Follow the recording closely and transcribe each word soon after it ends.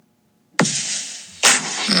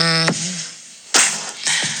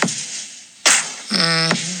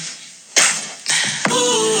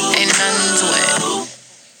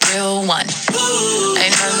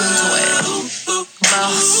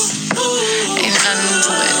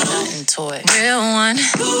nothing to it. Real one,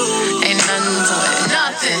 ain't nothing to it.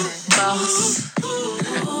 Nothing, boss.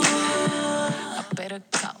 I better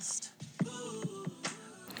ghost.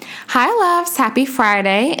 Hi, loves. Happy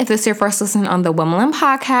Friday. If this is your first listen on the Women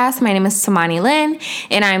podcast, my name is Tamani Lynn,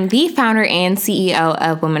 and I'm the founder and CEO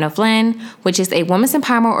of Women of Lynn, which is a women's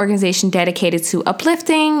empowerment organization dedicated to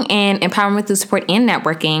uplifting and empowerment through support and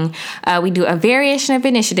networking. We do a variation of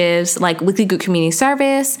initiatives like weekly group community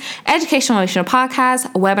service, educational relational podcasts,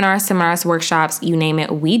 webinars, seminars, workshops, you name it,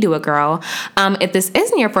 we do it, girl. If this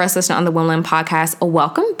isn't your first listen on the Women podcast,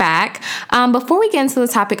 welcome back. Before we get into the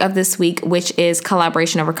topic of this week, which is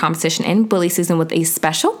collaboration over competition and bully season with a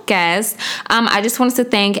special guest, I just wanted to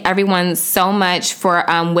thank everyone so much for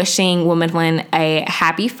wishing Women of Lynn a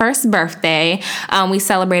happy first birthday. We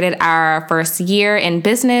celebrated our first year in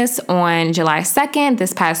business on July 2nd,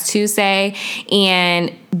 this past Tuesday,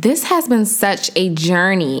 and this has been such a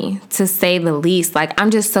journey, to say the least. Like,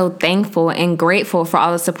 I'm just so thankful and grateful for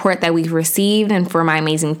all the support that we've received and for my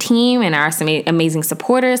amazing team and our amazing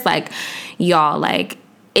supporters. Like, y'all, like,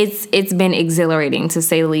 it's been exhilarating, to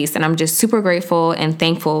say the least, and I'm just super grateful and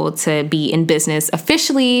thankful to be in business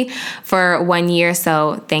officially for 1 year.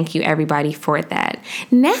 So thank you, everybody, for that.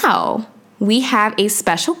 Now, we have a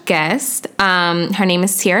special guest. Her name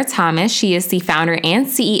is Tierra Thomas. She is the founder and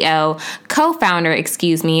co-founder,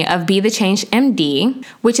 of Be the Change MD,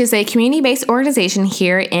 which is a community-based organization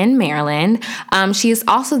here in Maryland. She is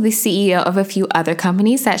also the CEO of a few other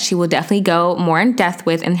companies that she will definitely go more in depth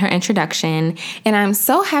with in her introduction. And I'm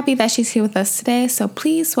so happy that she's here with us today. So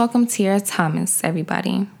please welcome Tierra Thomas,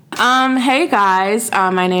 everybody. Hey guys,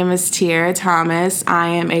 my name is Tierra Thomas. I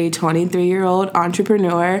am a 23-year-old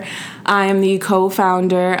entrepreneur. I am the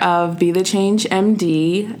co-founder of Be the Change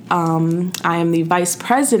MD. I am the vice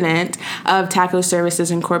president of Taco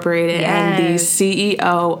Services Incorporated and the CEO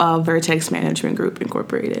of Vertex Management Group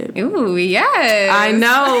Incorporated. Ooh, yes. I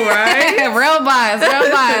know, right? Real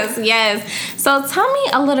boss, yes. So tell me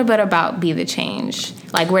a little bit about Be the Change.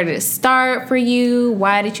 Like, where did it start for you?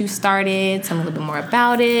 Why did you start it? Tell me a little bit more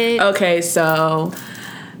about it. Okay, so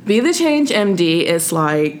Be the Change MD is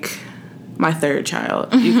like my third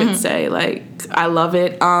child, you could say. Like, I love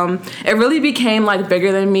it. It really became like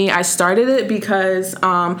bigger than me. I started it because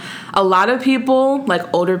a lot of people, like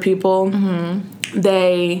older people,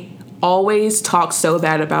 they always talk so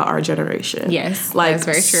bad about our generation. Yes, like, that's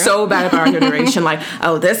very true. So bad about our generation. Like,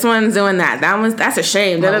 oh, this one's doing that. That's a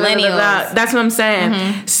shame. Millennials. That's what I'm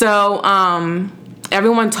saying. So,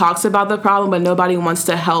 everyone talks about the problem, but nobody wants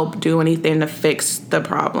to help do anything to fix the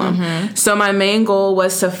problem. So my main goal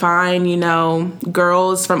was to find,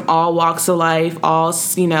 girls from all walks of life, all,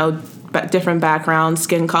 different backgrounds,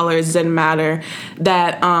 skin colors, didn't matter,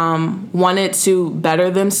 that wanted to better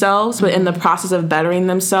themselves, but in the process of bettering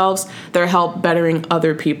themselves, they're help bettering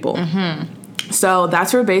other people. So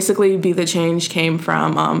that's where basically Be the Change came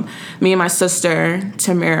from. Me and my sister,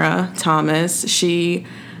 Tierra Thomas, she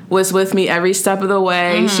was with me every step of the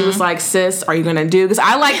way. She was like, sis, are you gonna do? Because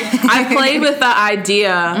I played with the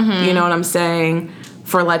idea, you know what I'm saying,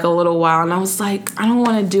 for like a little while, and I was like, I don't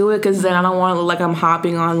want to do it because then I don't want to look like I'm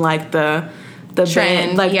hopping on like the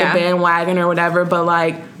trend, like the bandwagon or whatever. But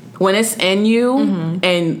like, when it's in you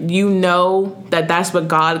and you know that that's what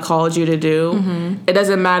God called you to do, it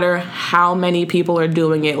doesn't matter how many people are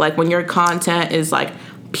doing it. Like, when your content is like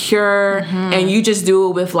pure and you just do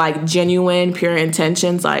it with like genuine, pure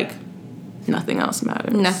intentions, like, nothing else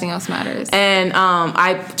matters. And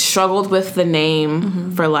I struggled with the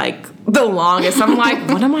name for like the longest. I'm like,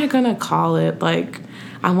 what am I gonna call it? Like,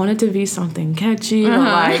 I want it to be something catchy, or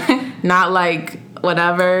like not like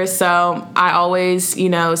whatever. So I always,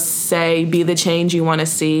 say, be the change you want to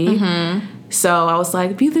see. So I was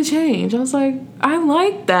like, Be the Change. I was like, I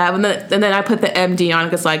like that. And then I put the MD on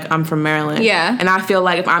because, like, I'm from Maryland. Yeah. And I feel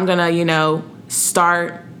like if I'm going to,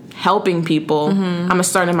 start helping people, I'm going to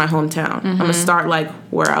start in my hometown. I'm going to start, like,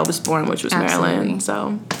 where I was born, which was Maryland.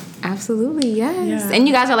 So Absolutely, yes. Yeah. And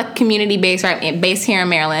you guys are like community-based, right? Based here in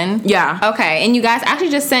Maryland? Yeah. Okay. And you guys actually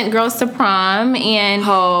just sent girls to prom and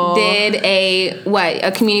did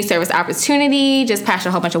a community service opportunity, just passed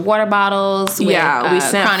a whole bunch of water bottles with we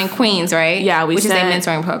sent Crowning Queens, right? Yeah, which is a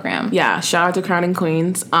mentoring program. Yeah, shout out to Crowning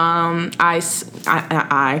Queens. My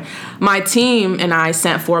team and I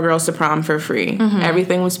sent 4 girls to prom for free.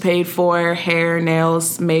 Everything was paid for, hair,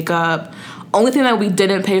 nails, makeup. Only thing that we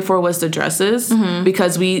didn't pay for was the dresses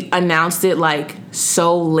because we announced it like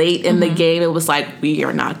so late in the game. It was like, we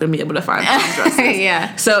are not going to be able to find prom dresses.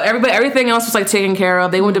 Yeah. So everything else was like taken care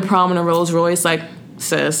of. They went to prom in a Rolls Royce. Like,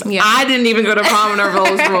 sis, I didn't even go to prom in a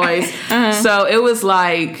Rolls Royce. So it was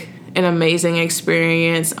like, an amazing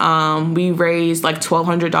experience. We raised like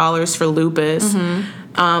 $1,200 for lupus.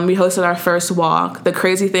 We hosted our first walk. The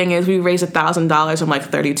crazy thing is we raised $1,000 in like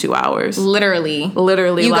 32 hours. Literally.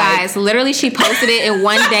 You guys, literally she posted it in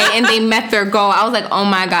one day and they met their goal. I was like, oh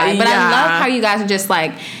my God. But I love how you guys are just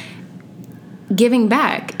like giving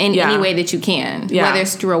back in any way that you can. Whether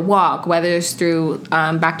it's through a walk, whether it's through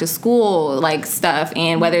back to school like stuff,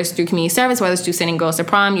 and whether it's through community service, whether it's through sending girls to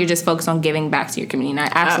prom, you're just focused on giving back to your community. And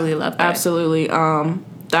I absolutely love that. Absolutely.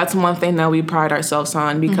 That's one thing that we pride ourselves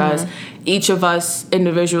on, because each of us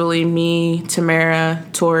individually, me, Tamara,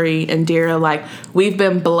 Tori, and Tierra, like, we've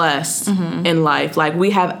been blessed in life. Like,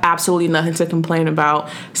 we have absolutely nothing to complain about.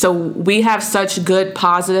 So we have such good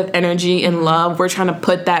positive energy and love. We're trying to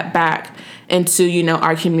put that back into, you know,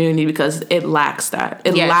 our community, because it lacks that.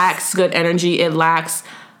 It lacks good energy. It lacks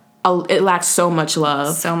so much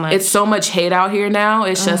love. So much. It's so much hate out here now.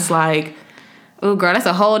 It's just like, ooh, girl, that's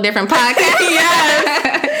a whole different podcast. yes.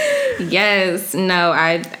 Yes. No,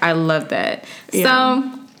 I love that. Yeah.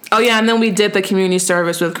 So. Oh, yeah, and then we did the community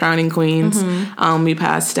service with Crowning Queens. We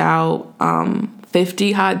passed out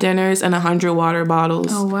 50 hot dinners and 100 water bottles.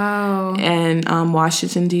 Oh, wow. And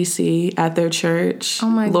Washington, D.C. at their church. Oh,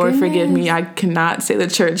 my Lord, goodness. forgive me, I cannot say the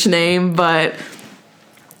church name, but...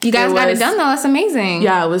 You guys got it done, though. That's amazing.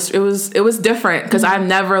 Yeah, it was different, because I've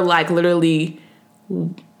never, like, literally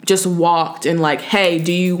just walked and like, hey,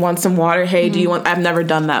 do you want some water? Hey, do you want... I've never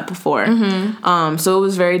done that before. So it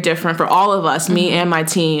was very different for all of us, me and my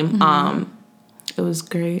team. It was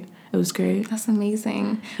great. It was great. That's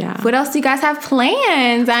amazing. Yeah. What else do you guys have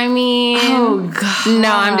plans? I mean... Oh, God.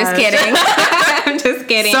 No, I'm just kidding. I'm just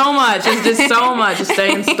kidding. So much. It's just so much. Just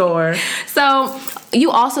stay in store. So... You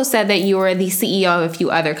also said that you were the CEO of a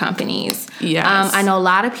few other companies. Yes. I know a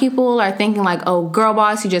lot of people are thinking like, oh, girl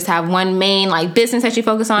boss, you just have one main like business that you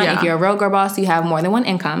focus on. Yeah. If you're a real girl boss, you have more than one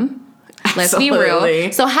income. Let's be Absolutely.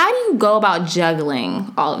 real. So how do you go about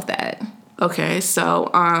juggling all of that? Okay, so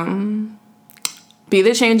Be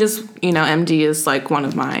the Change is, you know, MD is like one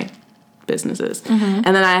of my businesses. And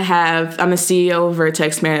then I'm the CEO of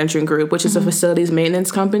Vertex Management Group, which is a facilities maintenance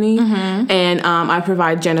company. And I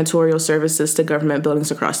provide janitorial services to government buildings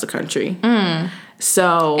across the country.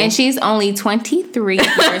 So... And she's only 23 years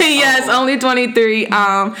yes, old. only 23.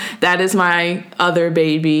 That is my other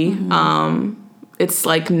baby. It's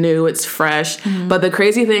like new, it's fresh. But the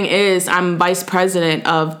crazy thing is I'm vice president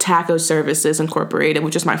of Taco Services Incorporated,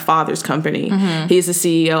 which is my father's company. He's the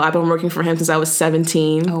CEO. I've been working for him since I was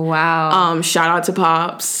 17. Oh, wow. Shout out to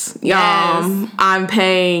Pops. Yes. I'm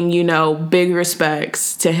paying, you know, big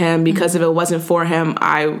respects to him, because if it wasn't for him,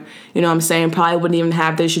 I, you know what I'm saying, probably wouldn't even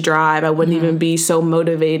have this drive. I wouldn't even be so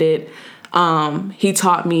motivated. He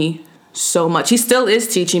taught me so much. He still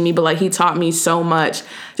is teaching me, but like he taught me so much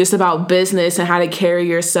just about business and how to carry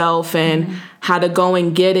yourself and how to go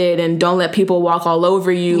and get it, and don't let people walk all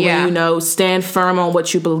over you. And, you know, stand firm on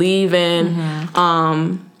what you believe in.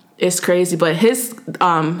 It's crazy, but his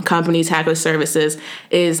company, Taco Services,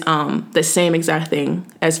 is the same exact thing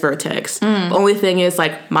as Vertex. The only thing is,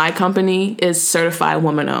 like, my company is certified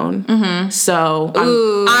woman-owned. So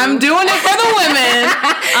I'm doing it for the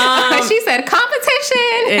women. She said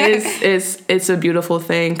competition. It's a beautiful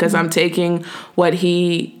thing, because I'm taking what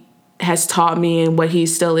he has taught me and what he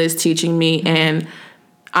still is teaching me, and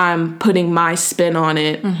I'm putting my spin on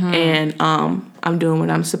it, and I'm doing what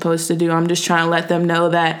I'm supposed to do. I'm just trying to let them know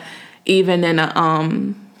that even in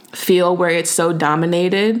a field where it's so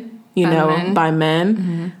dominated, by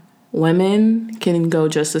men, women can go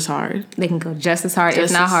just as hard. They can go just as hard,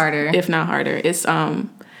 if not harder. If not harder. It's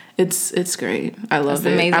great. I love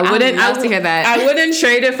it. Amazing. I would love to hear that. I wouldn't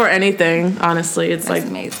trade it for anything, honestly. It's That's like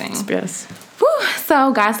amazing. It's best. Whew.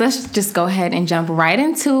 So, guys, let's just go ahead and jump right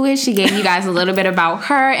into it. She gave you guys a little bit about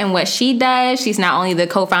her and what she does. She's not only the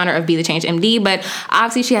co-founder of Be the Change MD, but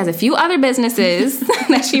obviously she has a few other businesses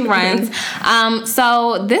that she runs.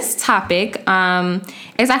 So this topic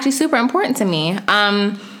is actually super important to me.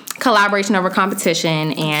 Collaboration over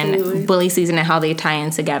competition and Absolutely. bully season and how they tie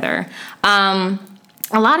in together.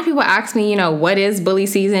 A lot of people ask me, what is bully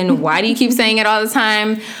season? Why do you keep saying it all the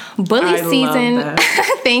time? Bully season. Love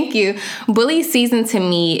that. Thank you. Bully season to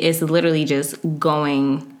me is literally just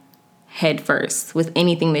going head first with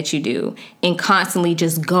anything that you do and constantly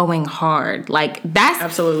just going hard. Like that's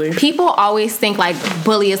Absolutely. People always think like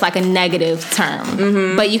bully is like a negative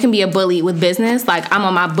term, but you can be a bully with business. Like I'm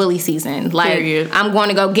on my bully season. Like Period. I'm going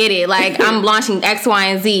to go get it. Like I'm launching X, Y,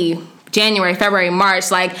 and Z. January, February,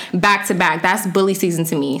 March, like back to back. That's bully season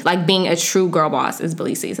to me. Like being a true girl boss is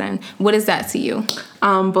bully season. What is that to you?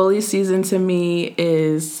 Bully season to me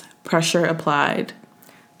is pressure applied.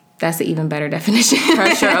 That's an even better definition.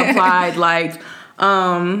 Pressure applied, like,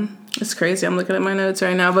 it's crazy. I'm looking at my notes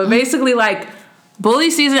right now. But basically, like, bully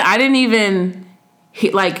season, I didn't even,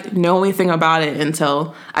 know anything about it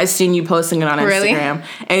until I seen you posting it on Instagram.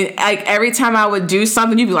 And, like, every time I would do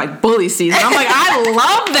something, you'd be like, bully season. I'm like, I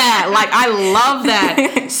love that. Like, I love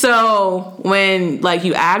that. So when, like,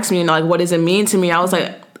 you asked me, you know, like, what does it mean to me? I was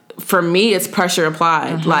like, for me, it's pressure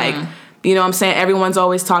applied. Like, you know what I'm saying? Everyone's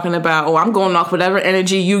always talking about, oh, I'm going off whatever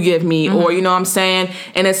energy you give me. Or, you know what I'm saying?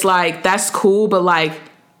 And it's like, that's cool, but, like,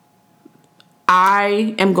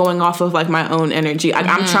 I am going off of, like, my own energy. Like,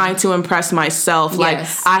 I'm trying to impress myself. Like,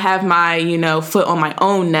 I have my, you know, foot on my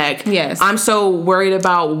own neck. Yes. I'm so worried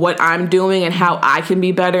about what I'm doing and how I can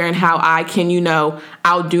be better and how I can, you know,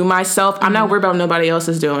 outdo myself. I'm not worried about what nobody else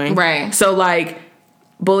is doing. Right. So, like,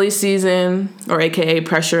 bully season, or AKA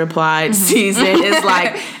pressure applied season, is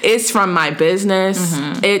like, it's from my business.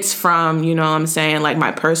 It's from, you know what I'm saying, like,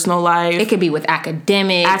 my personal life. It could be with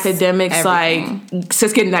academics, everything. Like,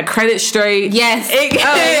 just getting that credit straight. Yes. It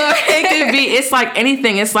could be, it's like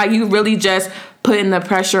anything. It's like you really just putting the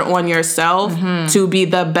pressure on yourself to be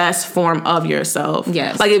the best form of yourself.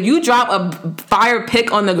 Yes. Like, if you drop a fire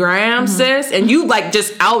pic on the gram, sis, and you, like,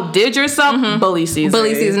 just outdid yourself, bully season.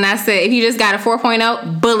 Bully season, that's it. If you just got a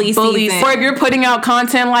 4.0, bully season. Or if you're putting out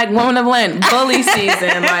content like Woman of Lynn, bully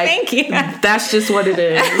season. Like, thank you. That's just what it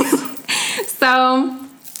is. So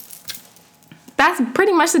that's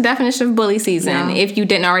pretty much the definition of bully season. Yeah. If you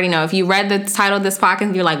didn't already know, if you read the title of this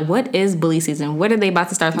podcast, you're like, what is bully season? What are they about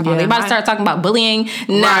to start talking about? They about to start talking about bullying?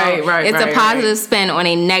 No, it's a positive spin on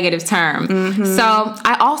a negative term. So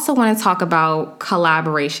I also want to talk about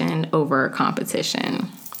collaboration over competition.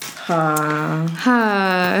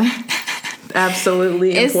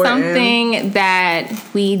 Absolutely it's important. something that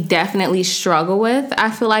we definitely struggle with,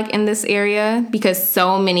 I feel like, in this area, because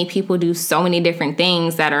so many people do so many different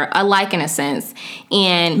things that are alike in a sense.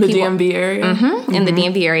 And the DMV area? In the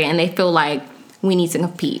DMV area, and they feel like we need to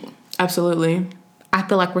compete. Absolutely. I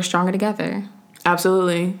feel like we're stronger together.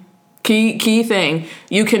 Absolutely. Key thing,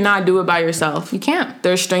 you cannot do it by yourself. You can't.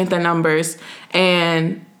 There's strength in numbers.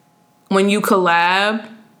 And when you collab,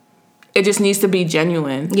 it just needs to be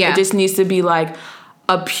genuine. Yeah. It just needs to be like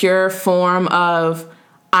a pure form of,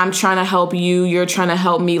 I'm trying to help you, you're trying to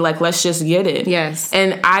help me, like, let's just get it. Yes.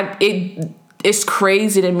 And it's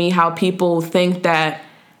crazy to me how people think that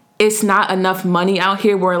it's not enough money out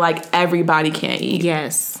here where, like, everybody can eat.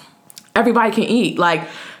 Yes. Everybody can eat. Like,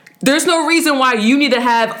 there's no reason why you need to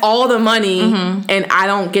have all the money and I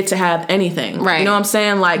don't get to have anything. Right. You know what I'm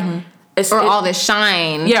saying? Like, all the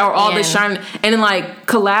shine. Yeah, or all the shine. And then, like,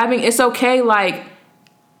 collabing, it's okay, like,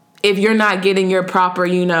 if you're not getting your proper,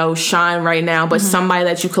 you know, shine right now, but somebody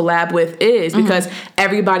that you collab with is, because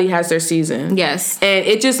everybody has their season. Yes. And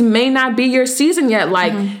it just may not be your season yet.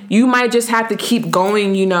 Like, you might just have to keep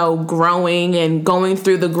going, you know, growing and going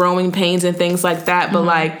through the growing pains and things like that. But,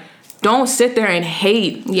 like, don't sit there and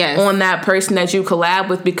hate on that person that you collab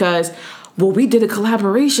with because, well, we did a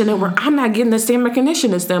collaboration and I'm not getting the same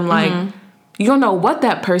recognition as them. Like, you don't know what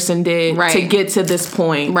that person did to get to this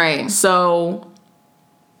point. Right. So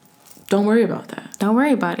don't worry about that. Don't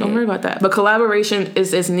worry about it. Don't worry about that. But collaboration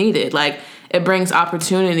is needed. Like, it brings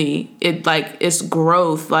opportunity. It, like, it's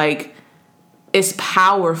growth. Like, it's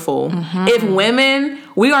powerful. If women,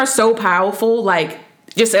 we are so powerful, like,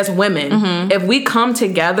 just as women, if we come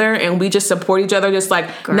together and we just support each other, just,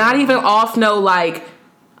 like, not even off no, like,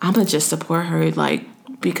 I'm gonna just support her, like,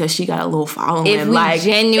 because she got a little following. If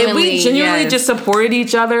we genuinely just supported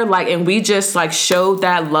each other, like, and we just, like, showed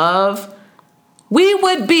that love, we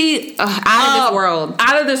would be out of this world.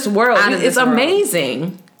 Out of this world. It's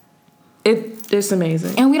amazing. It's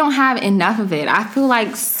amazing. And we don't have enough of it. I feel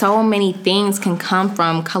like so many things can come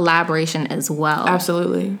from collaboration as well.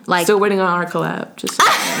 Absolutely. Like, still waiting on our collab. Just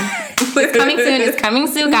it's coming soon. It's coming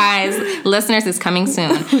soon, guys. Listeners, it's coming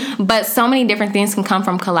soon. But so many different things can come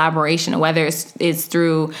from collaboration, whether it's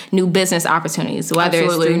through new business opportunities, whether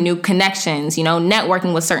it's through new connections, you know,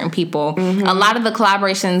 networking with certain people. A lot of the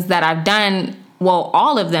collaborations that I've done, well,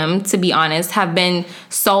 all of them, to be honest, have been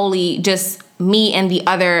solely just me and the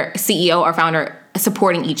other CEO or founder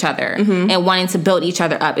supporting each other and wanting to build each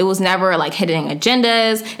other up. It was never like hidden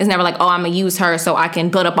agendas. It's never like, oh, I'm going to use her so I can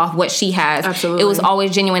build up off what she has. Absolutely. It was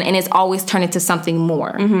always genuine, and it's always turned into something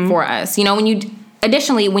more for us. You know, when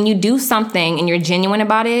you do something and you're genuine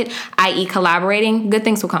about it, i.e. collaborating, good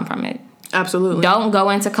things will come from it. Absolutely. Don't go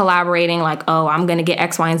into collaborating like, oh, I'm going to get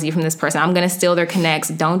X, Y, and Z from this person. I'm going to steal their connects.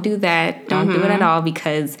 Don't do that. Don't do it at all,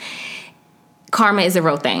 because karma is a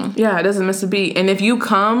real thing. Yeah, it doesn't miss a beat. And if you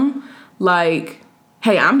come like,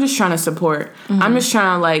 hey, I'm just trying to support. I'm just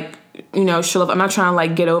trying to, like, show love. I'm not trying to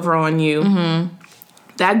like get over on you. Mm-hmm.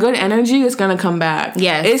 That good energy is gonna come back.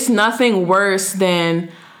 Yes. It's nothing worse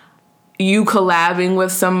than you collabing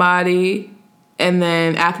with somebody and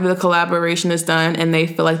then after the collaboration is done and they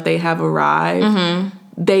feel like they have arrived, mm-hmm.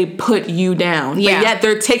 they put you down. Yeah. But yet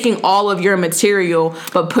they're taking all of your material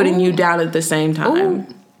but putting you down at the same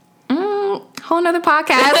time. Whole nother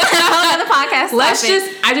podcast.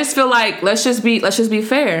 I just feel like let's just be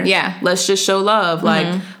fair. Yeah. Let's just show love. Mm-hmm.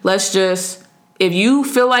 Like let's just, if you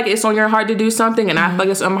feel like it's on your heart to do something and I feel like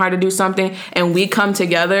it's on my heart to do something and we come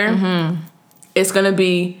together, mm-hmm. it's gonna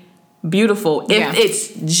be beautiful if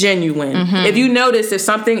it's genuine. Mm-hmm. If you notice if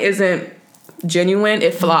something isn't genuine,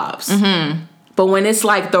 it flops. Mm-hmm. But when it's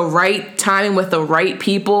like the right timing with the right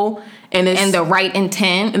people and the right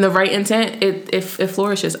intent, it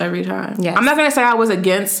flourishes every time. Yes. I'm not gonna say I was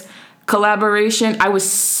against collaboration. I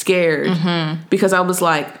was scared because I was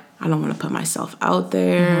like, I don't want to put myself out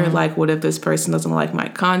there. Mm-hmm. Like, what if this person doesn't like my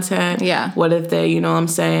content? Yeah. What if they, you know what I'm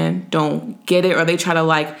saying, don't get it, or they try to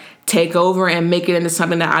like take over and make it into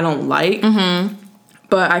something that I don't like. Mm-hmm.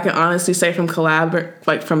 But I can honestly say from doing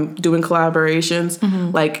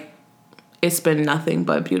collaborations, like it's been nothing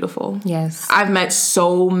but beautiful. Yes. I've met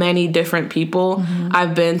so many different people. Mm-hmm.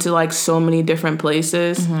 I've been to like so many different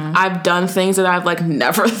places. Mm-hmm. I've done things that I've like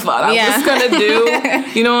never thought I was gonna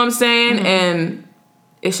do. You know what I'm saying? Mm-hmm. And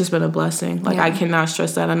it's just been a blessing. Like I cannot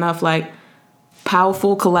stress that enough. Like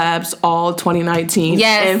powerful collabs all 2019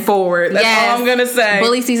 and forward. That's all I'm gonna say.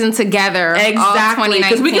 Bully season together. Exactly.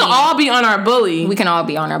 Because we can all be on our bully.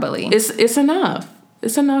 It's enough.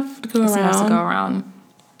 It's enough to go around.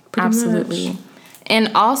 Absolutely. Much.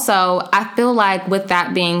 And also, I feel like with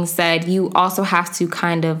that being said, you also have to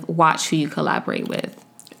kind of watch who you collaborate with.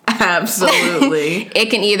 Absolutely. It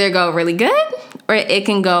can either go really good or it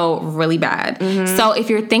can go really bad. Mm-hmm. So if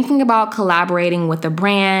you're thinking about collaborating with a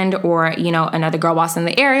brand or, another girl boss in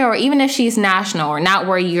the area, or even if she's national or not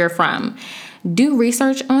where you're from, do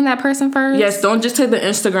research on that person first. Yes, don't just take the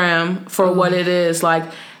Instagram for what it is. Like,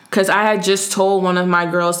 because I had just told one of my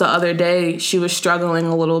girls the other day, she was struggling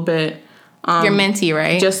a little bit. Your mentee,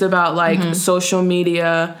 right? Just about like social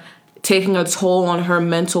media taking a toll on her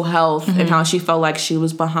mental health and how she felt like she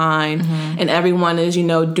was behind. Mm-hmm. And everyone is,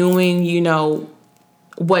 doing,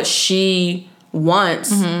 what she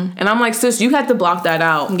wants. Mm-hmm. And I'm like, sis, you have to block that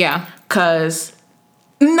out. Yeah. Because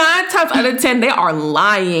 9 times out of 10, they are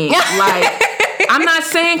lying. Like, I'm not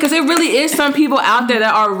saying, because it really is some people out there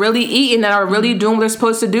that are really eating, that are really doing what they're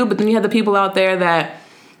supposed to do. But then you have the people out there that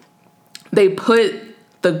they put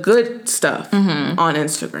the good stuff on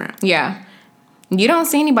Instagram. Yeah. You don't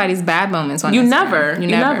see anybody's bad moments on Instagram.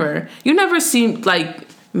 You never see, like,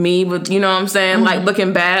 me with, you know what I'm saying, like,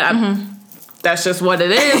 looking bad. That's just what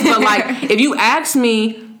it is. But, like, if you ask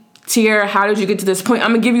me, Tierra, how did you get to this point? I'm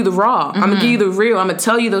going to give you the raw. I'm going to give you the real. I'm going to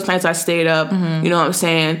tell you those nights I stayed up, you know what I'm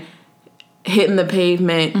saying, hitting the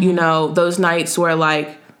pavement, those nights where,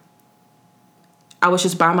 like, I was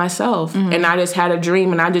just by myself and I just had a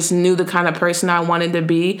dream and I just knew the kind of person I wanted to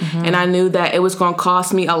be. And I knew that it was going to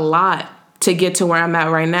cost me a lot to get to where I'm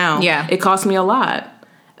at right now. Yeah. It cost me a lot.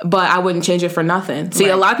 But I wouldn't change it for nothing. See,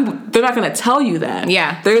 a lot of people, they're not going to tell you that.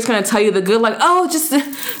 Yeah. They're just going to tell you the good, like, oh,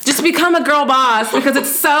 just become a girl boss because it's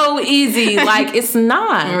so easy. Like, it's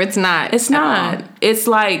not. It's not. It's not. It's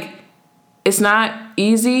like, it's not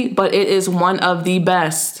easy, but it is one of the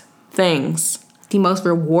best things. The most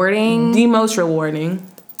rewarding.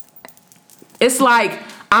 It's like,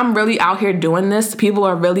 I'm really out here doing this. People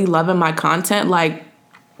are really loving my content. Like,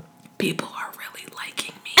 people are really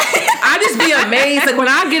liking me. I just be amazed. Like, when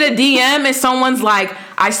I get a DM and someone's like,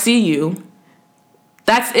 I see you.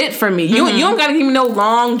 That's it for me. You don't got to give me no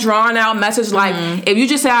long, drawn-out message. Like, if you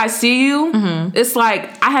just say, I see you, it's like,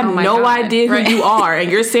 I have no idea who you are.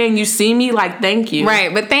 And you're saying you see me? Like, thank you.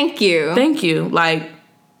 Right, but thank you. Thank you. Like,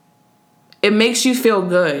 it makes you feel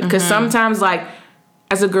good. Because sometimes, like,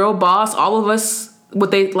 as a girl boss, all of us,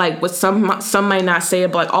 what some might not say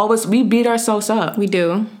it, but, like, all of us, we beat ourselves up. We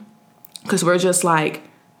do. Because we're just like,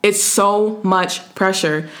 it's so much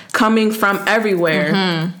pressure coming from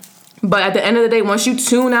everywhere. But at the end of the day, once you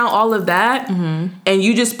tune out all of that and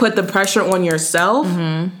you just put the pressure on yourself,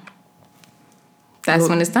 that's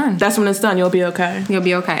when it's done. That's when it's done. You'll be okay. You'll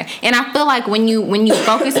be okay. And I feel like when you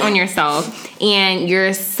focus on yourself and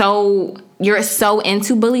you're so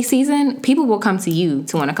into bully season, people will come to you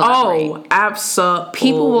to want to collaborate. Oh, absolutely.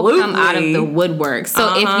 People will come out of the woodwork.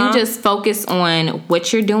 So if you just focus on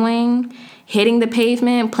what you're doing, hitting the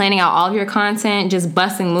pavement, planning out all of your content, just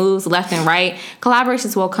busting moves left and right,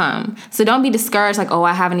 collaborations will come. So don't be discouraged like, oh,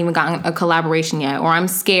 I haven't even gotten a collaboration yet, or I'm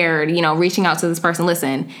scared, reaching out to this person.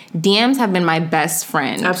 Listen, DMs have been my best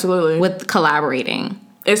friend. Absolutely. With collaborating.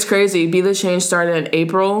 It's crazy. Be the Change started in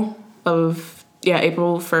April 1st,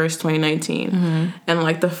 2019. Mm-hmm. And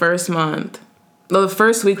like the first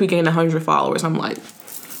week we gained 100 followers. I'm like,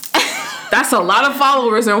 that's a lot of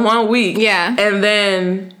followers in 1 week. Yeah. And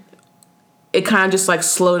then it kind of just like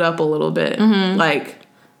slowed up a little bit. Mm-hmm. Like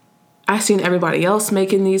I seen everybody else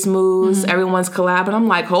making these moves. Mm-hmm. Everyone's collabing. I'm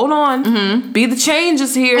like, hold on. Mm-hmm. Be the Change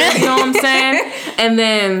is here. You know what I'm saying? And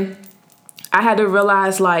then I had to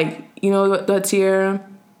realize like, what, Tierra?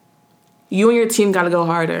 You and your team got to go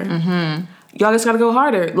harder. Mm-hmm. Y'all just got to go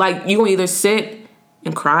harder. Like, you going to either sit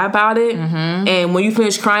and cry about it, mm-hmm. and when you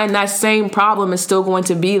finish crying, that same problem is still going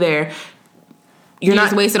to be there. You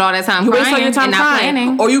just wasted all that time crying. You wasted all your time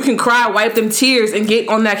crying. Or you can cry, wipe them tears, and get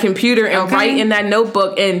on that computer and write in that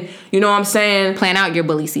notebook, and you know what I'm saying? Plan out your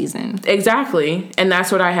bully season. Exactly. And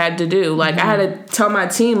that's what I had to do. Like, mm-hmm. I had to tell my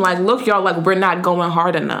team, like, look, y'all, like, we're not going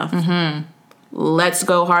hard enough. Mm-hmm. Let's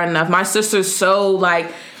go hard enough. My sister's so, like,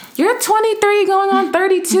 you're 23 going on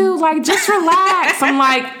 32. Like, just relax. I'm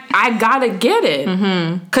like, I gotta get it.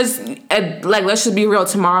 Because, like, let's just be real.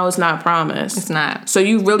 Tomorrow is not promised. It's not. So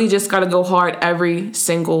you really just gotta go hard every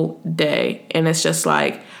single day. And it's just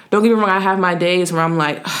like, don't get me wrong, I have my days where I'm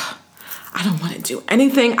like, I don't want to do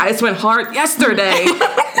anything. I just went hard yesterday.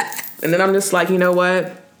 And then I'm just like, you know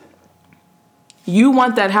what? You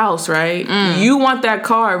want that house, right? You want that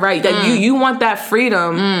car, right? That you want that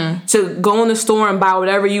freedom to go in the store and buy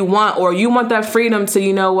whatever you want, or you want that freedom to,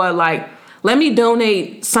 you know what, like, let me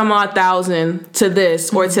donate some odd $1,000 to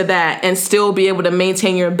this or to that and still be able to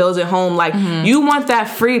maintain your bills at home. Like, you want that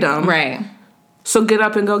freedom. Right. So get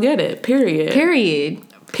up and go get it. Period. That's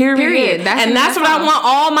what I want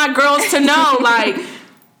all my girls to know. Like,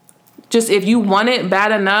 just if you want it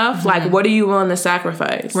bad enough, like, what are you willing to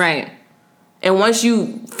sacrifice? Right. And once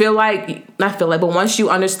you but once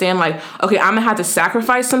you understand, like, okay, I'm going to have to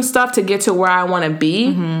sacrifice some stuff to get to where I want to be,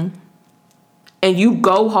 and you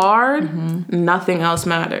go hard, nothing else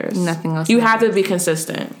matters. You have to be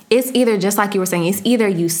consistent. It's either, just like you were saying, it's either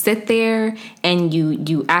you sit there and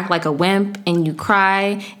you act like a wimp and you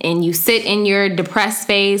cry and you sit in your depressed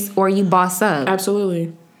phase, or you boss up.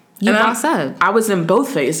 Absolutely. Boss up. I was in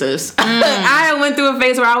both phases. I went through a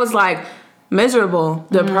phase where I was like, miserable,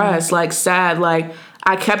 depressed, like sad. Like,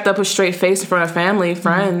 I kept up a straight face in front of family,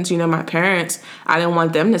 friends, my parents. I didn't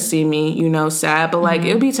want them to see me, sad. But like,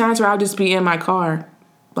 it would be times where I'll just be in my car,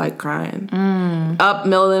 like, crying. Up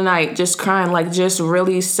middle of the night, just crying, like, just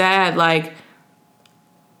really sad. Like,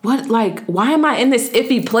 what, like, why am I in this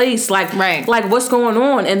iffy place? Like, like, what's going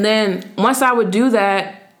on? And then once I would do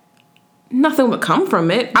that, nothing would come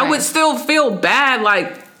from it. I would still feel bad,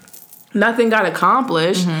 like, nothing got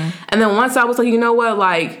accomplished. And then once I was like, you know what,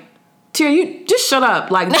 like, Tierra, you just shut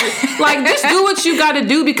up. Like, just do what you got to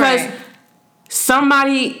do, because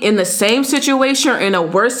somebody in the same situation or in a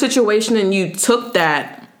worse situation than you took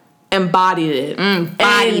that, embodied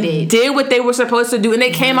it, did what they were supposed to do, and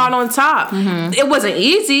they came out on top. It wasn't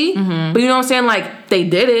easy, but you know what I'm saying? Like, they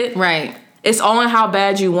did it. Right. It's all in how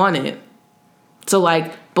bad you want it. So,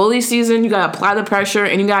 like, bully season, you gotta apply the pressure,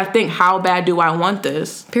 and you gotta think, how bad do I want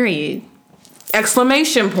this? Period.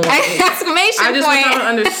 Exclamation point. Exclamation point. I just want y'all to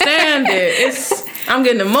understand it. I'm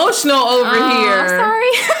getting emotional over here. Sorry.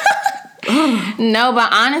 No,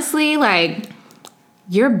 but honestly, like,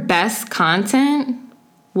 your best content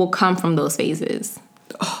will come from those phases.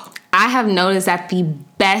 I have noticed that the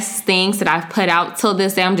best things that I've put out till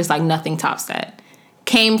this day, I'm just like, nothing tops that.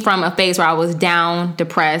 Came from a phase where I was down,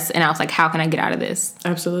 depressed, and I was like, how can I get out of this?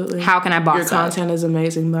 Absolutely. How can I boss up? Your content is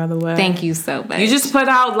amazing, by the way. Thank you so much. You just put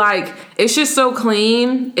out, like, it's just so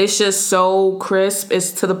clean. It's just so crisp.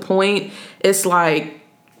 It's to the point. It's like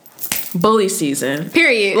bully season.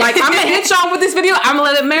 Period. Like, I'm going to hit y'all with this video. I'm going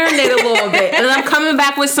to let it marinate a little bit. And then I'm coming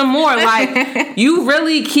back with some more. Like, you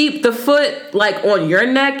really keep the foot, like, on your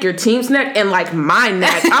neck, your team's neck, and, like, my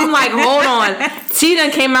neck. I'm like, hold on. T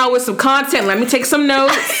done came out with some content. Let me take some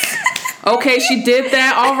notes. Okay, she did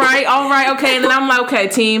that. All right. Okay. And then I'm like, okay,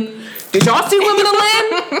 team, did y'all see Women of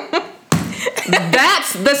Lynn?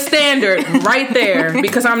 That's the standard right there,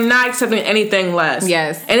 because I'm not accepting anything less.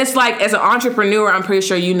 Yes. And it's like, as an entrepreneur, I'm pretty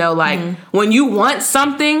sure like, when you want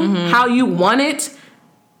something, how you want it,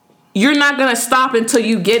 you're not going to stop until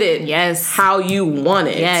you get it Yes. how you want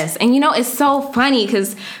it. Yes. And it's so funny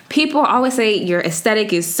because people always say your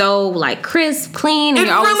aesthetic is so like crisp, clean, and It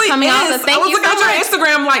you're always really coming is. off the thank I was you looking so at much. your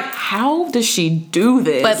Instagram like, how does she do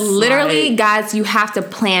this? But literally, guys, you have to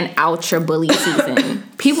plan out your bully season.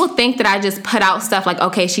 People think that I just put out stuff like,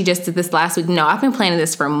 okay, she just did this last week. No, I've been planning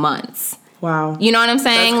this for months. Wow. You know what I'm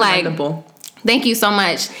saying? That's like, commendable. thank you so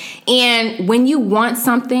much. And when you want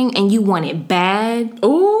something and you want it bad,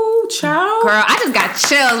 Ooh, child. girl, I just got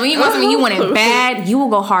chills. When you want something, you want it bad, you will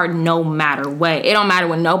go hard no matter what. It don't matter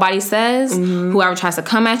what nobody says. Whoever tries to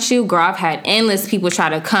come at you, girl, I've had endless people try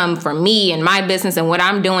to come for me and my business and what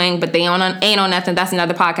I'm doing, but they ain't on nothing. That's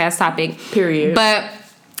another podcast topic. Period. But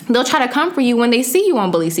they'll try to come for you when they see you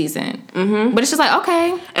on bully season. But it's just like,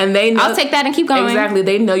 okay. And they know, I'll take that and keep going. Exactly.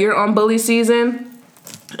 They know you're on bully season.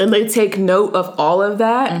 And they take note of all of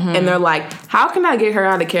that. And they're like, how can I get her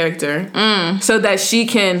out of character? So that she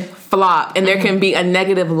can flop and there can be a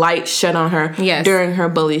negative light shed on her during her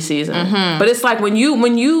bully season. But it's like when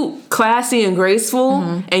you classy and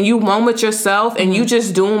graceful and you one with yourself and you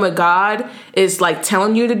just doing what God is like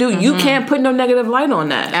telling you to do, you can't put no negative light on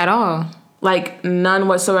that. At all. Like none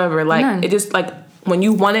whatsoever. Like None. it just like when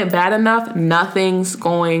you want it bad enough, nothing's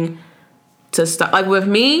going to stop. Like with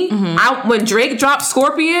me, when Drake dropped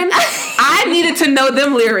Scorpion, I needed to know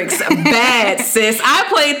them lyrics bad, sis. I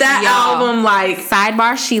played that album like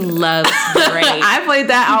Sidebar, she loves Drake. I played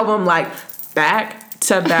that album like back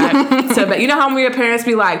to back to back. You know how when your parents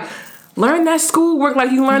be like, learn that schoolwork like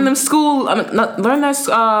you learn them learn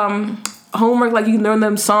that homework like you learn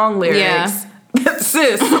them song lyrics. Yeah.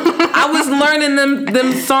 Sis, I was learning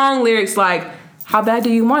them song lyrics like, how bad do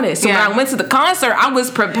you want it? So when I went to the concert, I was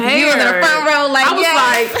prepared. You in the front row, like, I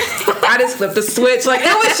was like, I just flipped the switch. Like,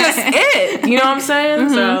 it was just it. You know what I'm saying?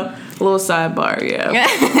 So, a little sidebar,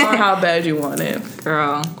 on how bad you want it.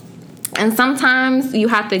 Girl. And sometimes you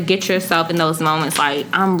have to get yourself in those moments like,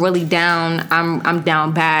 I'm really down. I'm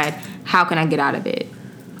down bad. How can I get out of it?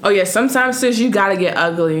 Oh, yeah. Sometimes, sis, you got to get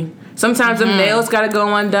ugly. Sometimes the nails gotta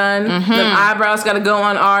go undone, the eyebrows gotta go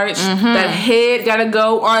unarched, that head gotta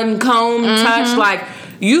go uncombed, touched. Like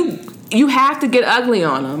you have to get ugly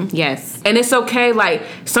on them. Yes, and it's okay. Like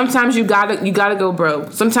sometimes you gotta go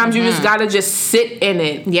broke. Sometimes you just gotta just sit in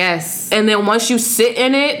it. Yes, and then once you sit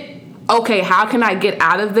in it, okay, how can I get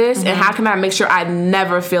out of this, and how can I make sure I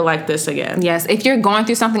never feel like this again? Yes, if you're going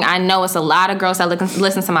through something, I know it's a lot of girls that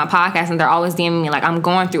listen to my podcast and they're always DMing me like, I'm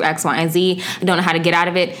going through X, Y, and Z. I don't know how to get out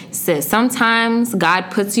of it. Sis, sometimes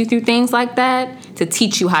God puts you through things like that to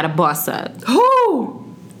teach you how to boss up.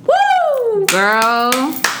 Woo! Woo!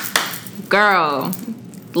 Girl,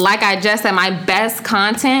 like I just said, my best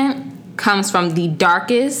content comes from the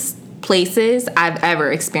darkest places I've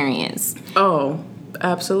ever experienced. Oh,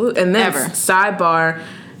 absolutely. And then, Ever. sidebar,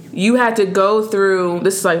 you had to go through,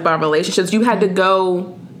 this is like about relationships, you had to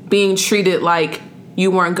go being treated like you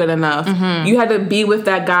weren't good enough. You had to be with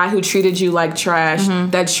that guy who treated you like trash,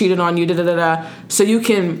 that cheated on you, so you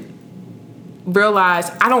can realize,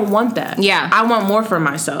 I don't want that. Yeah. I want more for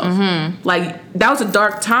myself. Like, that was a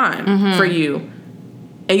dark time for you.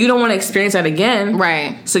 And you don't want to experience that again.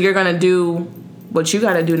 Right. So you're going to do what you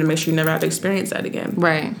got to do to make sure you never have to experience that again.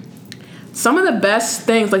 Right. Some of the best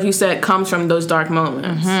things, like you said, comes from those dark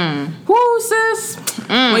moments. Woo, sis.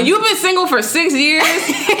 When you've been single for 6 years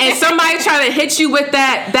and somebody try to hit you with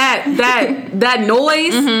that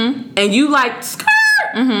noise and you like, skirt,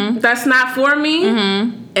 that's not for me,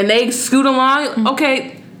 and they scoot along,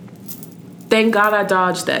 okay, thank God I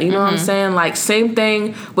dodged that. You know what I'm saying? Like, same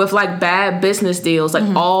thing with like bad business deals.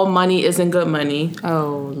 Like, all money isn't good money.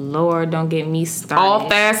 Oh, Lord, don't get me started. All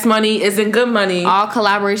fast money isn't good money. All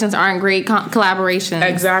collaborations aren't great collaborations.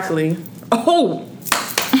 Exactly. Oh.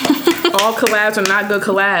 All collabs are not good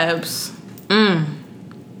collabs.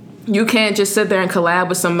 You can't just sit there and collab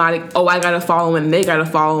with somebody. Oh, I got a following, they got a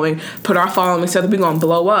following. Put our following together, we're gonna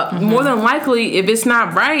blow up. More than likely, if it's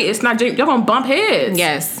not right, it's not. Y'all gonna bump heads.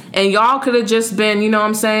 Yes. And y'all could have just been, you know what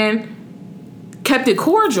I'm saying, kept it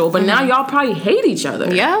cordial. But now y'all probably hate each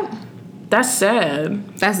other. Yep. That's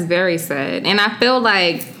sad. That's very sad. And I feel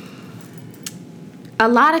like a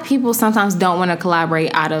lot of people sometimes don't want to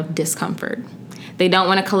collaborate out of discomfort. They don't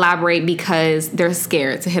want to collaborate because they're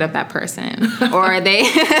scared to hit up that person. Or they,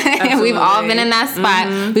 we've all been in that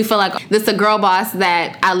spot. We feel like this is a girl boss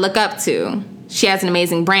that I look up to. She has an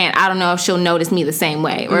amazing brand. I don't know if she'll notice me the same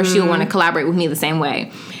way or if she'll want to collaborate with me the same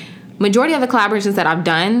way. Majority of the collaborations that I've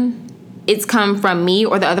done, it's come from me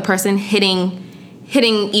or the other person hitting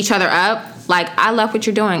each other up. Like, I love what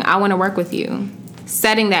you're doing. I want to work with you.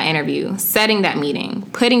 setting that interview, setting that meeting,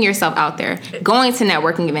 putting yourself out there, going to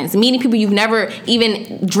networking events, meeting people you've never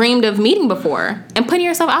even dreamed of meeting before, and putting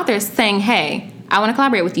yourself out there saying, hey, I want to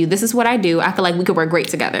collaborate with you. This is what I do. I feel like we could work great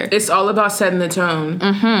together. It's all about setting the tone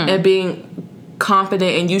and being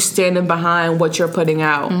confident and you standing behind what you're putting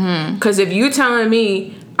out. Because if you're telling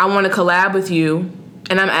me I want to collab with you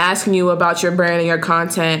and I'm asking you about your brand and your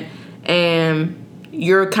content and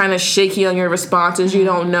you're kind of shaky on your responses, you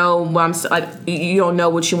don't know you don't know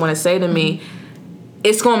what you want to say to me,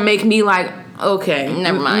 it's going to make me like, okay,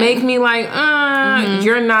 never mind. Make me like,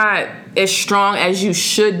 you're not as strong as you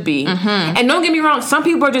should be. And don't get me wrong, some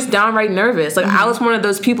people are just downright nervous. Like I was one of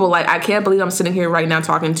those people, like I can't believe I'm sitting here right now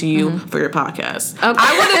talking to you for your podcast. Okay.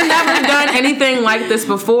 I would have never done anything like this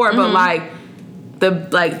before, but like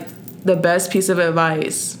the best piece of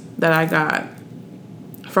advice that I got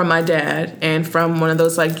from my dad and from one of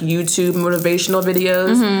those like YouTube motivational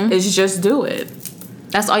videos is just do it.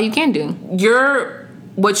 That's all you can do.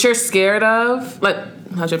 What you're scared of, like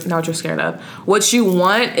not what you're scared of. What you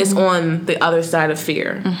want is on the other side of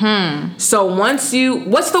fear. So what's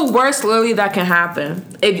the worst literally that can happen?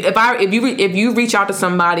 If you reach out to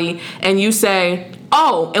somebody and you say,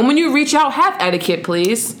 oh, and when you reach out, have etiquette,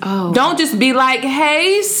 please. Oh. Don't just be like,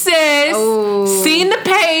 hey, sis, seen the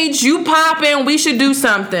page, you poppin', we should do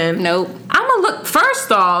something. Nope. I'm gonna look, first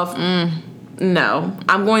off, no.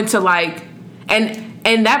 I'm going to like,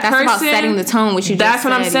 and that's person, about setting the tone, which you just that's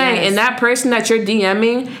what said, I'm saying. yes. And that person that you're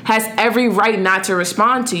DMing has every right not to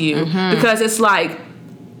respond to you because it's like,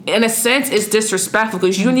 in a sense, it's disrespectful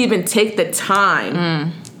because you didn't even take the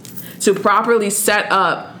time to properly set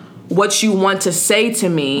up what you want to say to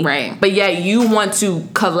me, right? But yet you want to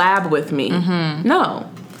collab with me. No.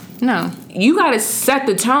 You got to set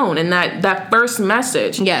the tone in that first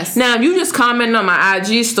message. Yes. Now, if you just comment on my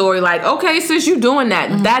IG story like, okay, sis, you doing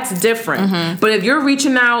that, that's different. But if you're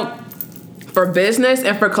reaching out for business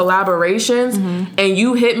and for collaborations and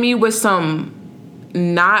you hit me with some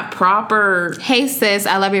not proper... Hey, sis,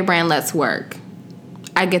 I love your brand, let's work.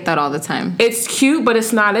 I get that all the time. It's cute, but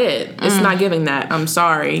it's not it. It's not giving that. I'm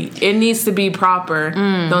sorry. It needs to be proper.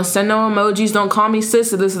 Don't send no emojis. Don't call me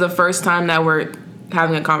sis if this is the first time that we're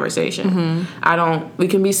having a conversation. We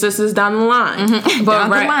can be sisters down the line. But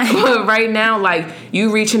right now, like,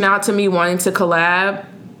 you reaching out to me wanting to collab,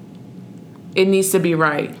 it needs to be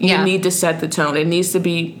right. You need to set the tone. It needs to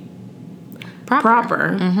be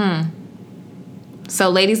proper. So,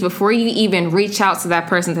 ladies, before you even reach out to that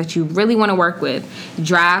person that you really want to work with,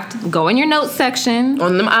 go in your notes section.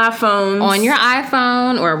 On them iPhones. On your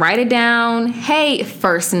iPhone, or write it down. Hey,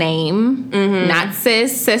 first name, not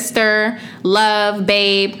sis, sister, love,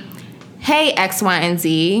 babe. Hey, X, Y, and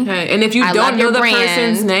Z. Okay. And if you don't know the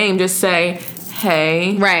person's name, just say,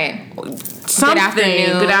 hey. Right. Something.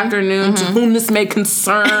 Good afternoon. To whom this may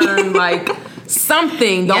concern. Like,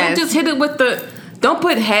 something. Don't just hit it with the... Don't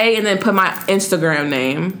put hey and then put my Instagram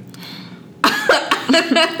name.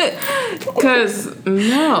 Because,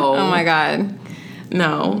 no. Oh, my God.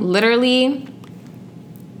 No. Literally,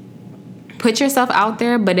 put yourself out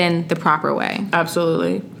there, but in the proper way.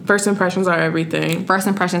 Absolutely. First impressions are everything. First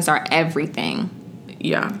impressions are everything.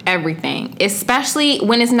 Yeah. Everything. Especially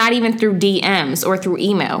when it's not even through DMs or through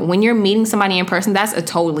email. When you're meeting somebody in person, that's a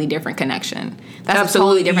totally different connection. That's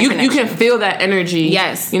absolutely. A totally different connection. You can feel that energy.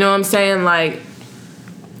 Yes. You know what I'm saying? Like,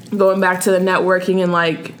 going back to the networking and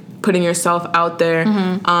like putting yourself out there.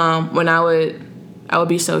 When I would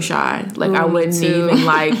be so shy. Like, I wouldn't even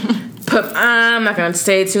like I'm not gonna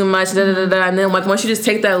say too much, and then like once you just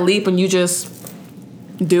take that leap and you just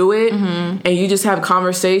do it and you just have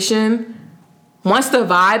conversation, once the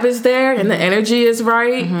vibe is there and the energy is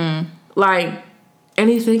right, like,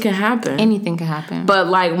 anything can happen. Anything can happen. But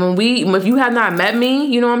like if you have not met me,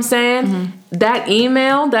 you know what I'm saying? That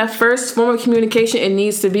email, that first form of communication, it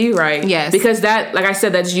needs to be right. Yes. Because that, like I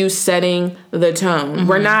said, that's you setting the tone.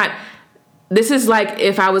 We're not, this is like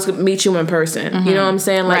if I was to meet you in person. You know what I'm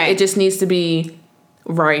saying? Like, it just needs to be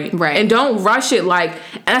right. Right. And don't rush it. Like,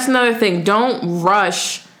 and that's another thing. Don't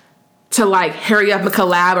rush to like hurry up and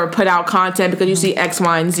collab or put out content because you see X,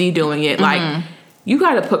 Y, and Z doing it. Like, you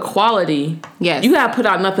got to put quality. Yes. You got to put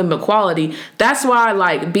out nothing but quality. That's why,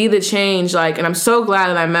 like, be the change. Like, and I'm so glad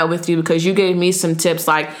that I met with you because you gave me some tips.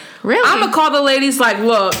 Like, really? I'm going to call the ladies, like,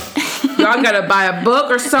 look, y'all got to buy a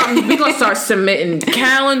book or something. We're going to start submitting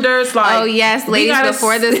calendars. Like, oh, yes, ladies,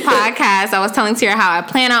 before this podcast, I was telling Tierra how I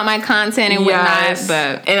plan out my content and whatnot.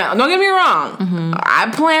 But and don't get me wrong.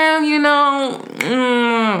 I plan,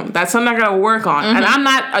 that's something I got to work on. And I'm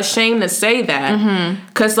not ashamed to say that.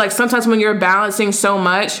 Because, like, sometimes when you're balancing so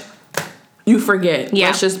much, you forget. Yeah.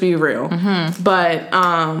 Let's just be real. But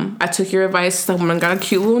I took your advice. Someone got a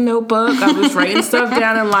cute little notebook. I was writing stuff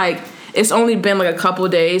down, and like it's only been like a couple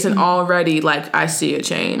days, and already like I see a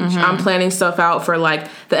change. I'm planning stuff out for like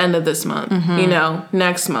the end of this month. You know,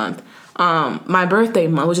 next month. My birthday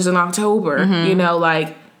month, which is in October. You know,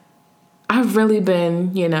 like I've really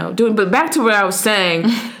been, you know, doing. But back to what I was saying.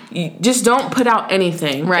 You just don't put out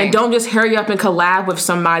anything. Right. And don't just hurry up and collab with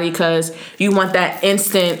somebody because you want that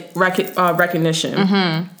instant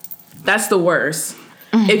recognition. That's the worst.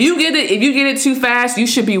 If you get it too fast, you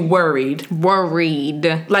should be worried.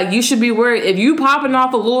 Like, you should be worried. If you popping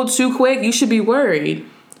off a little too quick, you should be worried.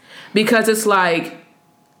 Because it's like,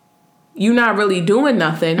 you're not really doing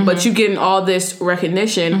nothing, but you getting all this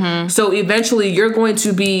recognition. So eventually you're going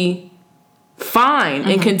to be fine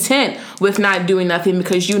and content with not doing nothing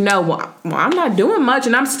because you know, well, I'm not doing much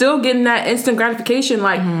and I'm still getting that instant gratification.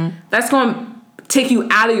 Like, that's going to take you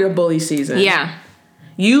out of your bully season. Yeah.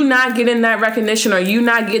 You not getting that recognition, or you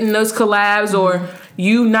not getting those collabs, or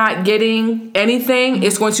you not getting anything,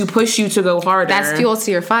 it's going to push you to go harder. That's fuel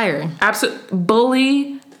to your fire. Absolutely.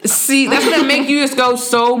 Bully. See, that's going to make you just go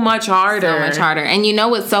so much harder. So much harder. And you know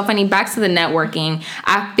what's so funny? Back to the networking.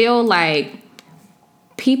 I feel like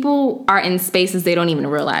people are in spaces they don't even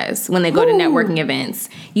realize when they go to networking events.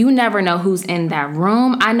 You never know who's in that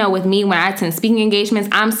room. I know with me, when I attend speaking engagements,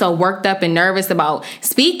 I'm so worked up and nervous about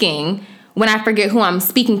speaking when I forget who I'm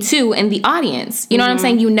speaking to in the audience. You know what I'm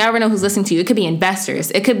saying? You never know who's listening to you. It could be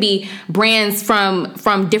investors. It could be brands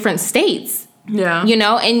from different states. Yeah. You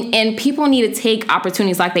know, and people need to take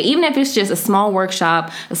opportunities like that. Even if it's just a small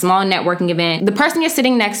workshop, a small networking event, the person you're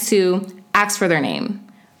sitting next to, ask for their name.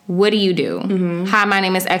 What do you do? Hi, my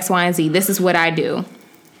name is X, Y, and Z. This is what I do.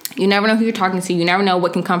 You never know who you're talking to. You never know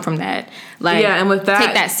what can come from that. Like, yeah, and with that,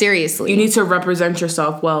 take that seriously. You need to represent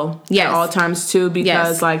yourself well at all times too,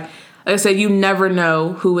 because like I said, you never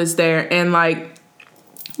know who is there, and like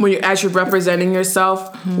when as you're representing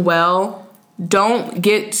yourself well. Don't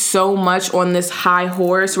get so much on this high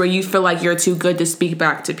horse where you feel like you're too good to speak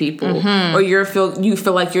back to people, or you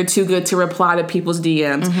feel like you're too good to reply to people's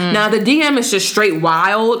DMs. Now, the DM is just straight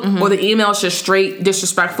wild, or the email is just straight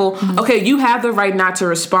disrespectful. Okay, you have the right not to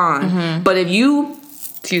respond, but if you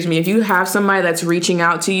have somebody that's reaching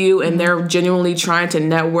out to you and they're genuinely trying to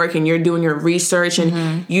network and you're doing your research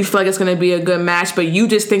and you feel like it's going to be a good match, but you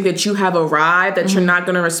just think that you have arrived, that you're not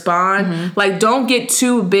going to respond, like, don't get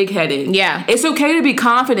too big-headed. Yeah. It's okay to be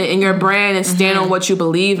confident in your brand and stand on what you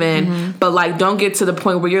believe in, but, like, don't get to the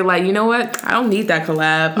point where you're like, you know what? I don't need that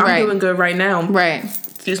collab. I'm doing good right now. Right.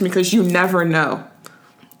 Excuse me, because you never know.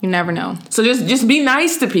 You never know. So just be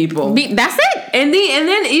nice to people. That's it. And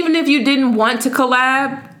then even if you didn't want to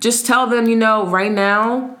collab, just tell them, you know, right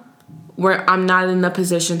now, I'm not in a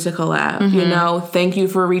position to collab. You know, thank you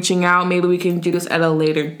for reaching out. Maybe we can do this at a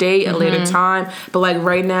later date, a later time. But like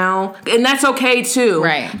right now, and that's okay too.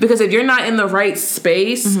 Right. Because if you're not in the right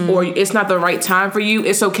space or it's not the right time for you,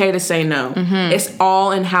 it's okay to say no. It's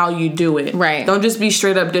all in how you do it. Right. Don't just be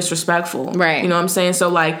straight up disrespectful. Right. You know what I'm saying? So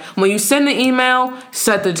like when you send the email,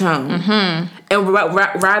 set the tone. And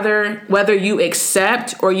rather, whether you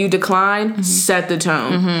accept or you decline, set the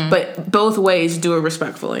tone. But both ways, do it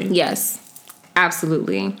respectfully. Yes,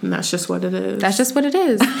 absolutely. And that's just what it is. That's just what it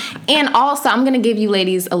is. And also, I'm going to give you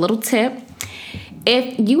ladies a little tip.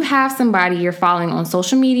 If you have somebody you're following on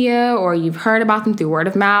social media or you've heard about them through word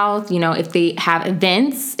of mouth, you know, if they have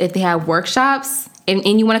events, if they have workshops, and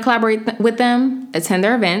you want to collaborate with them, attend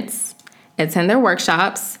their events, attend their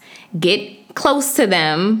workshops, get close to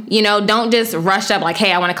them. You know, don't just rush up like,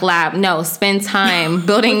 hey, I want to collab. No, spend time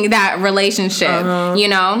building that relationship. You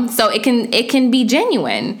know, so it can be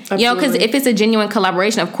genuine. Absolutely. You know, because if it's a genuine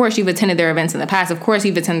collaboration, of course you've attended their events in the past. Of course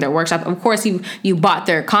you've attended their workshop. Of course you bought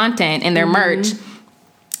their content and their merch.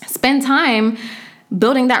 Spend time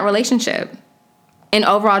building that relationship and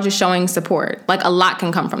overall just showing support. Like, a lot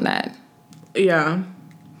can come from that. Yeah.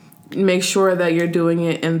 Make sure that you're doing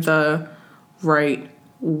it in the right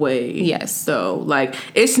way. Yes. So like,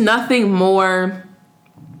 it's nothing more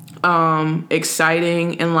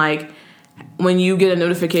exciting and like when you get a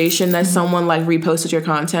notification that someone like reposted your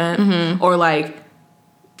content or like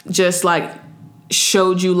just like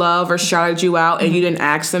showed you love or shouted you out and you didn't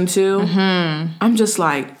ask them to. I'm just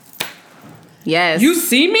like, yes, you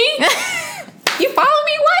see me? You follow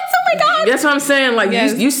me? What? Oh my god. That's what I'm saying. Like,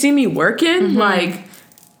 yes. you see me working? Like,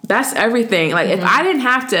 that's everything. Like, if I didn't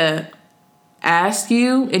have to ask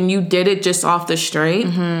you and you did it just off the straight,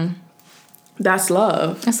 that's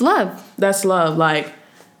love. That's love. That's love. Like,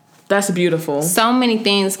 that's beautiful. So many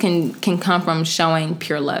things can come from showing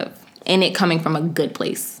pure love and it coming from a good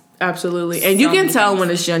place. Absolutely. And you can tell when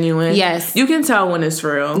it's genuine. Yes. You can tell when it's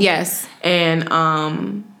real. Yes. And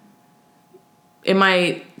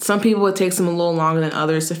some people it takes them a little longer than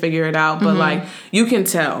others to figure it out, but like you can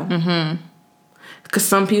tell. Because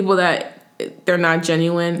some people that they're not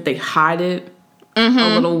genuine, they hide it a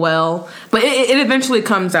little well, but it eventually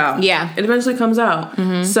comes out. Yeah. It eventually comes out.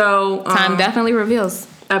 So time definitely reveals.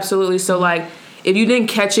 Absolutely. So like, if you didn't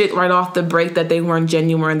catch it right off the break that they weren't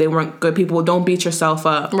genuine, they weren't good people, don't beat yourself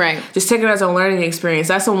up. Right. Just take it as a learning experience.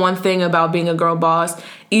 That's the one thing about being a girl boss.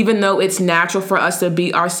 Even though it's natural for us to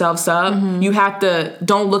beat ourselves up, you have to,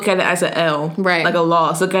 don't look at it as an L. Right. Like a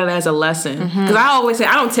loss. Look at it as a lesson. Because I always say,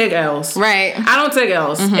 I don't take L's. Right. I don't take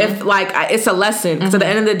L's. If, like, it's a lesson. Because at the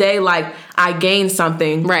end of the day, like, I gained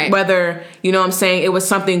something. Right. Whether, you know what I'm saying, it was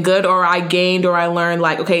something good or I gained or I learned,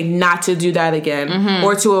 like, okay, not to do that again.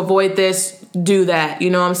 Or to avoid this, do that. You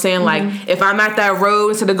know what I'm saying? Like, if I'm at that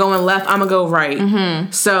road, instead of going left, I'm going to go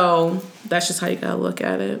right. So that's just how you got to look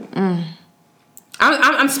at it.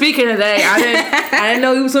 I'm speaking today. I didn't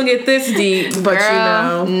know he was gonna get this deep, but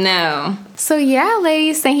Girl, no. So yeah,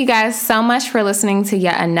 ladies, thank you guys so much for listening to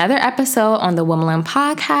yet another episode on the Womanland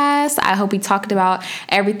Podcast. I hope we talked about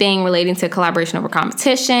everything relating to collaboration over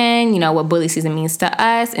competition, you know, what bully season means to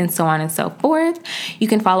us, and so on and so forth. You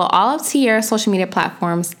can follow all of Tierra's social media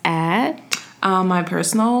platforms at my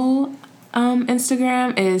personal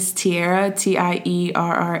Instagram is Tierra,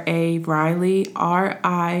 Tierra Riley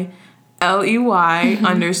RILEY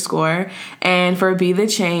 _. And for Be The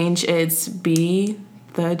Change, it's Be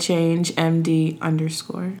The Change MD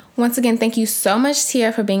 _. Once again, thank you so much,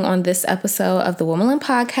 Tierra, for being on this episode of the Womanland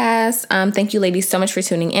Podcast. Thank you, ladies, so much for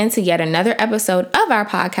tuning in to yet another episode of our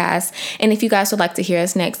podcast. And if you guys would like to hear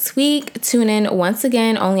us next week, tune in once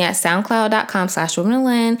again only at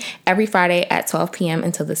soundcloud.com/womanland every Friday at 12 p.m.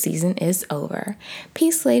 until the season is over.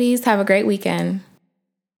 Peace, ladies. Have a great weekend.